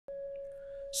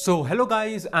So hello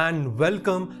guys and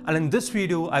welcome, and in this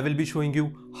video I will be showing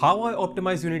you how I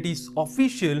optimize Unity's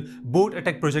official boat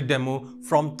attack project demo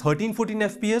from 1314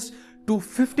 FPS to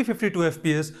 5052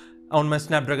 FPS on my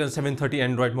Snapdragon 730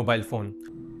 Android mobile phone.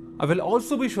 I will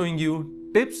also be showing you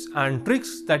tips and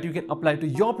tricks that you can apply to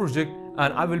your project,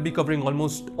 and I will be covering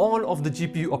almost all of the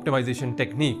GPU optimization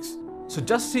techniques. So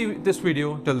just see this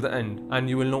video till the end and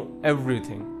you will know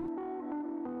everything.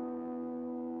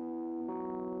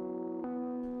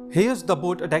 Here's the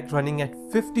boat attack running at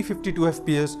 5052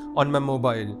 FPS on my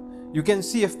mobile. You can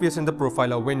see FPS in the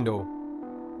profiler window.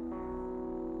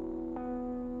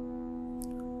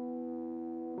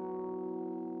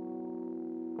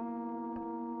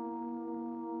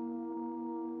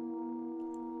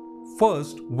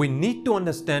 First, we need to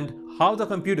understand how the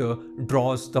computer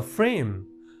draws the frame.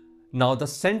 Now the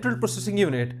central processing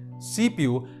unit,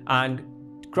 CPU, and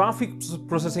graphics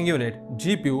processing unit,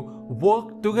 GPU,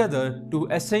 work together to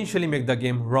essentially make the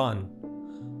game run.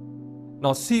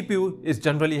 Now CPU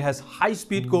generally has high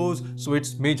speed cores, so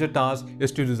its major task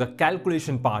is to do the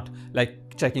calculation part,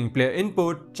 like checking player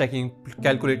input,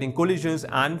 calculating collisions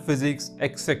and physics,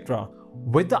 etc.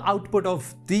 With the output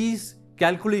of these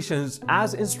calculations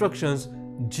as instructions,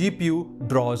 GPU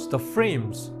draws the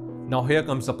frames. Now here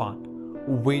comes the part.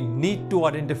 We need to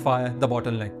identify the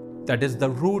bottleneck. That is the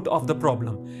root of the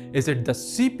problem. Is it the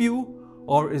CPU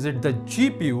or is it the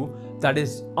GPU that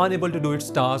is unable to do its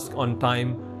task on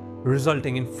time,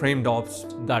 resulting in frame drops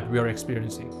that we are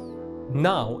experiencing?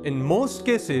 Now, in most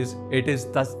cases, it is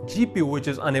the GPU which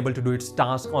is unable to do its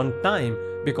task on time,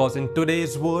 because in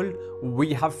today's world,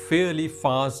 we have fairly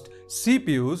fast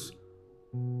CPUs.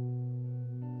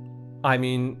 I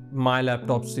mean, my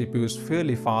laptop's CPU is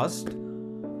fairly fast,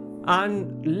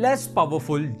 and less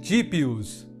powerful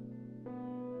GPUs.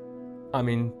 I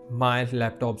mean, my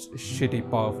laptop's shitty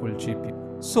powerful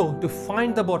GPU. So to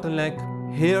find the bottleneck,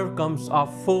 here comes our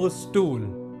first tool,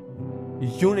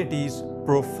 Unity's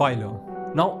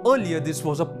Profiler. Now earlier this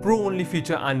was a pro only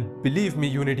feature, and believe me,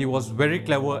 Unity was very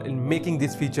clever in making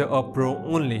this feature a pro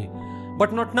only.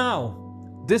 But not now.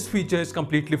 This feature is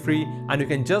completely free and you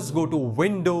can just go to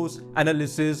Windows,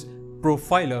 Analysis,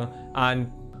 Profiler,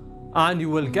 and you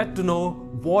will get to know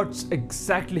what's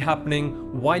exactly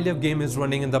happening while your game is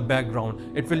running in the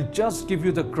background. It will just give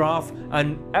you the graph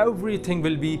and everything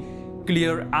will be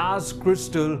clear as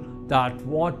crystal that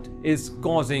what is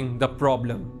causing the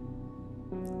problem.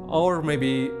 Or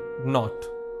maybe not.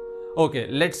 Okay,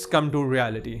 let's come to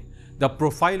reality. The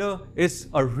Profiler is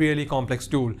a really complex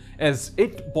tool, as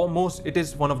it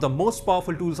is one of the most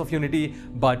powerful tools of Unity,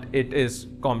 but it is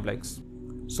complex.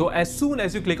 So as soon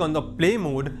as you click on the play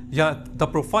mode, the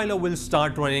Profiler will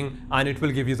start running and it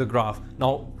will give you the graph.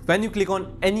 Now when you click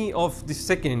on any of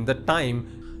the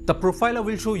time, the Profiler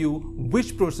will show you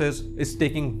which process is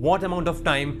taking what amount of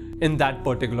time in that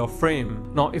particular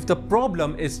frame. Now if the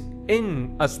problem is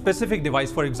in a specific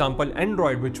device, for example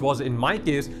Android, which was in my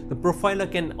case, the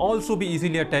Profiler can also be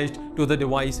easily attached to the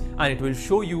device and it will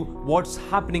show you what's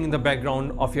happening in the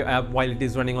background of your app while it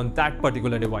is running on that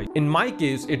particular device. In my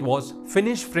case, it was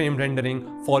finish frame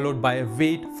rendering followed by a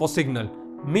wait for signal,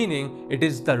 meaning it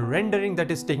is the rendering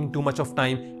that is taking too much of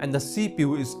time and the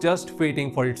CPU is just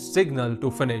waiting for its signal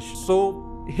to finish.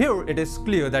 So here it is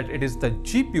clear that it is the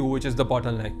GPU which is the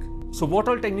bottleneck. So what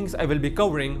all techniques I will be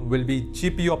covering will be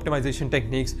GPU optimization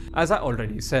techniques, as I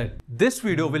already said. This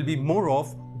video will be more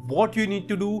of what you need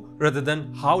to do rather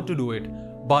than how to do it.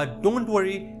 But don't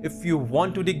worry, if you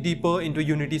want to dig deeper into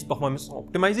Unity's performance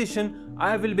optimization,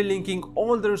 I will be linking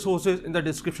all the resources in the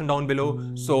description down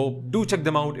below, so do check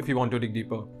them out if you want to dig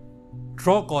deeper.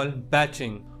 Draw call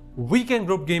batching. We can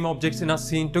group game objects in a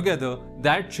scene together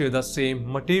that share the same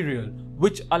material,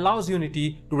 which allows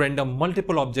Unity to render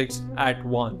multiple objects at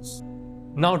once.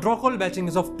 Now draw call batching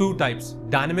is of two types,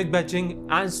 dynamic batching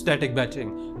and static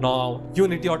batching. Now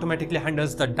Unity automatically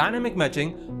handles the dynamic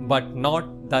batching but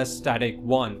not the static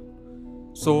one.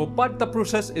 But the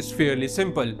process is fairly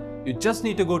simple. You just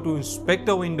need to go to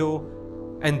inspector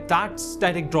window and that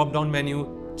static drop down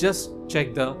menu, just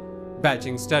check the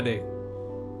batching static.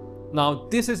 Now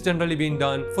this is generally being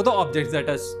done for the objects that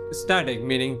are static,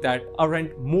 meaning that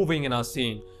aren't moving in our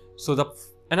scene. So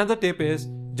another tip is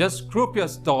just group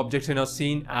the objects in a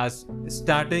scene as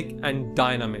static and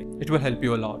dynamic. It will help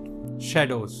you a lot.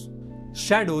 Shadows.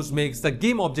 Shadows makes the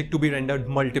game object to be rendered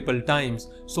multiple times,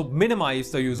 so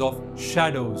minimize the use of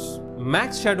shadows.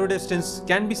 Max shadow distance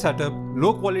can be set up,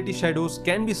 low quality shadows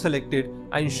can be selected,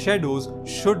 and shadows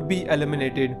should be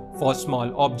eliminated for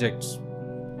small objects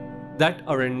that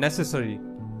aren't necessary.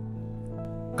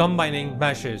 Combining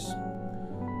meshes.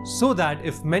 so that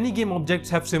if many game objects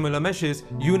have similar meshes,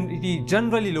 Unity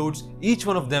generally loads each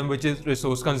one of them, which is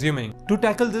resource consuming. To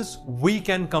tackle this, we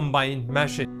can combine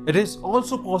meshing. It is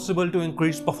also possible to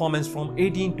increase performance from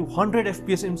 18 to 100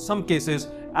 FPS in some cases,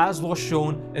 as was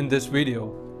shown in this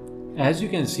video. As you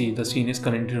can see, the scene is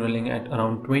currently running at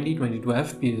around 20-22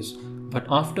 FPS, but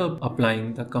after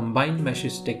applying the combined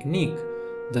meshes technique,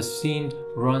 the scene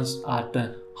runs at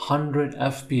 100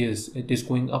 FPS. It is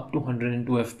going up to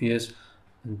 102 FPS,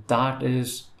 and that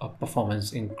is a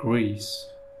performance increase.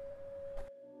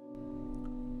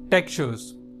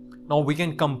 Textures. Now we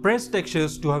can compress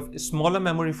textures to have a smaller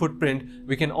memory footprint.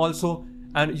 We can also,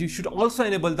 and you should also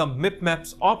enable the MIP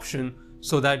maps option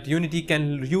so that Unity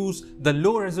can use the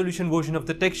low resolution version of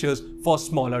the textures for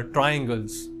smaller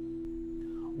triangles.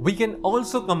 We can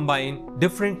also combine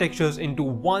different textures into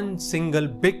one single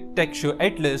big texture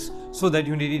atlas so that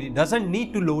Unity doesn't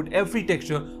need to load every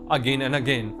texture again and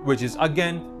again, which is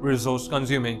again resource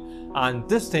consuming. And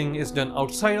this thing is done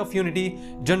outside of Unity,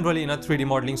 generally in a 3D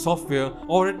modeling software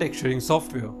or a texturing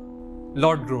software.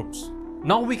 LOD Groups.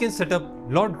 Now we can set up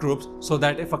LOD groups so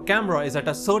that if a camera is at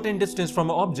a certain distance from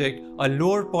an object, a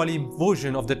lower poly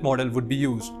version of that model would be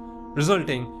used,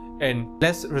 resulting in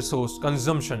less resource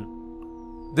consumption,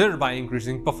 thereby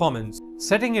increasing performance.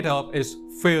 Setting it up is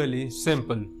fairly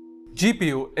simple.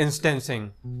 GPU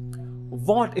instancing.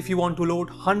 What if you want to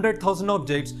load 100,000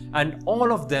 objects and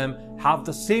all of them have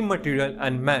the same material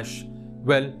and mesh?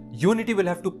 Well, Unity will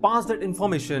have to pass that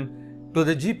information to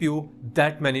the GPU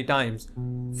that many times,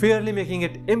 fairly making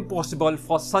it impossible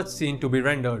for such scene to be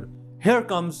rendered. Here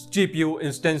comes GPU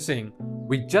instancing.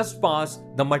 We just pass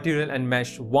the material and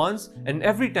mesh once, and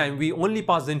every time we only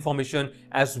pass the information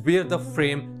as where the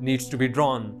frame needs to be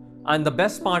drawn. And the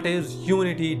best part is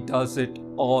Unity does it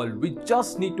all. We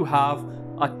just need to have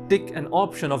a tick an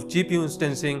option of GPU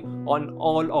instancing on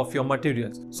all of your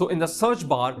materials. So in the search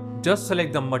bar, just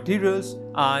select the materials,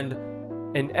 and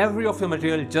in every of your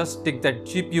material just tick that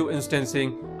GPU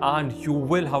instancing, and you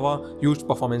will have a huge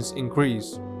performance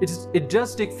increase. It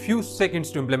just takes few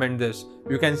seconds to implement this.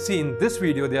 You can see in this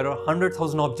video there are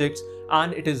 100,000 objects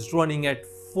and it is running at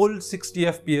full 60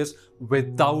 FPS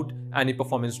without any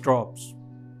performance drops.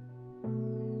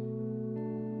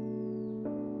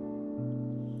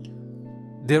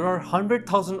 There are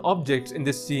 100,000 objects in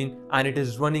this scene and it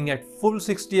is running at full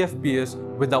 60 FPS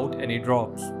without any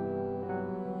drops.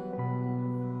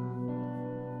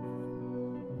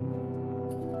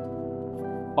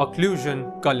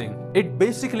 Occlusion culling. It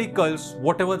basically culls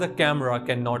whatever the camera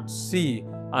cannot see,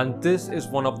 and this is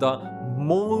one of the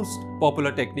most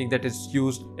popular technique that is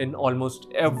used in almost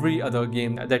every other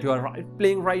game that you are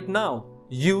playing right now.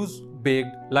 Use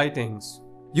baked lightings.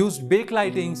 Use baked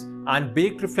lightings and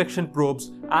baked reflection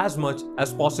probes as much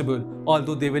as possible,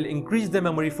 although they will increase the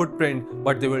memory footprint,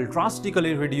 but they will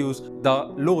drastically reduce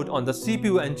the load on the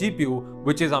CPU and GPU,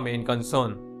 which is our main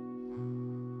concern.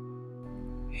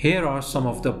 Here are some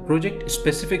of the project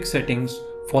specific settings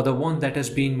for the one that has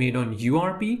been made on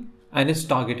URP and is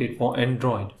targeted for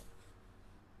Android.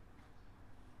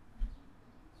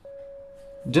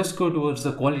 Just go towards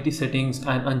the quality settings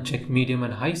and uncheck medium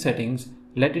and high settings.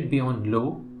 Let it be on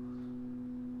low.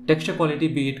 Texture quality,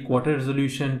 be it quarter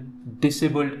resolution,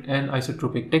 disabled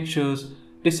anisotropic textures,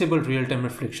 disable real-time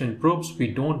reflection probes. We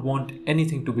don't want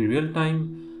anything to be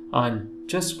real-time. And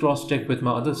just cross-check with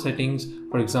my other settings.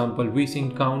 For example,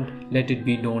 vsync count, let it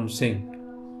be don't sync.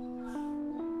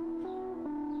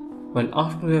 Well,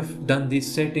 after we have done these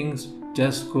settings,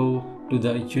 just go to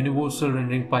the universal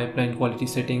rendering pipeline quality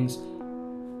settings.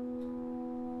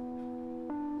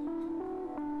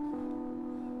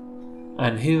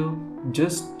 And here,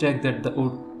 just check that the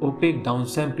opaque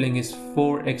downsampling is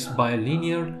 4x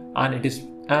bilinear,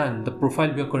 and the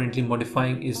profile we are currently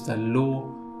modifying is the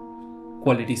low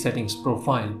quality settings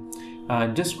profile.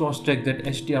 And just cross check that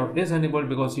HDR is enabled,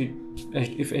 because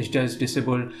if HDR is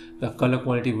disabled, the color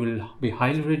quality will be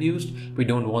highly reduced. We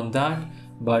don't want that.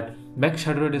 But max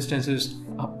shadow distance is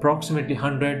approximately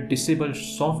 100, disable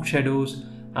soft shadows,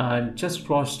 and just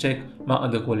cross check my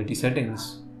other quality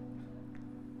settings.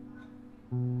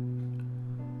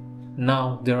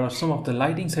 Now there are some of the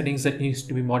lighting settings that needs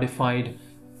to be modified.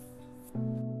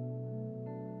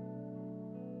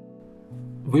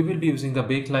 We will be using the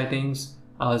baked lightings.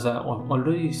 As I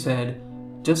already said,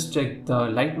 just check the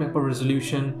light mapper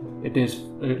resolution. It is,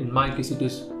 in my case, it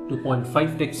is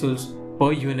 2.5 pixels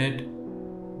per unit.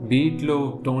 Be it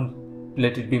low, don't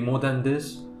let it be more than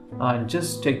this. And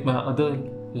just check my other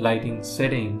lighting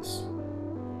settings.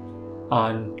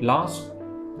 And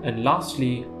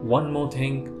lastly, one more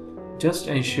thing, just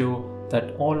ensure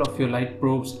that all of your light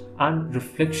probes and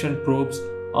reflection probes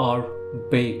are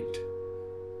baked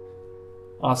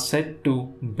are set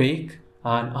to bake,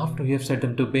 and after you have set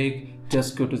them to bake,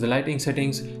 just go to the lighting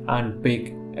settings and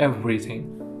bake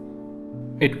everything.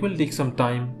 It will take some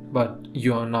time, but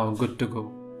you are now good to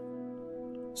go.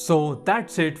 So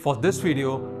that's it for this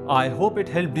video. I hope it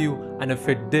helped you, and if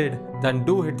it did, then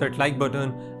do hit that like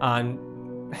button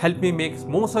and help me make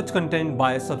more such content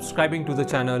by subscribing to the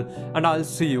channel, and I'll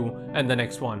see you in the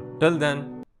next one. Till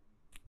then,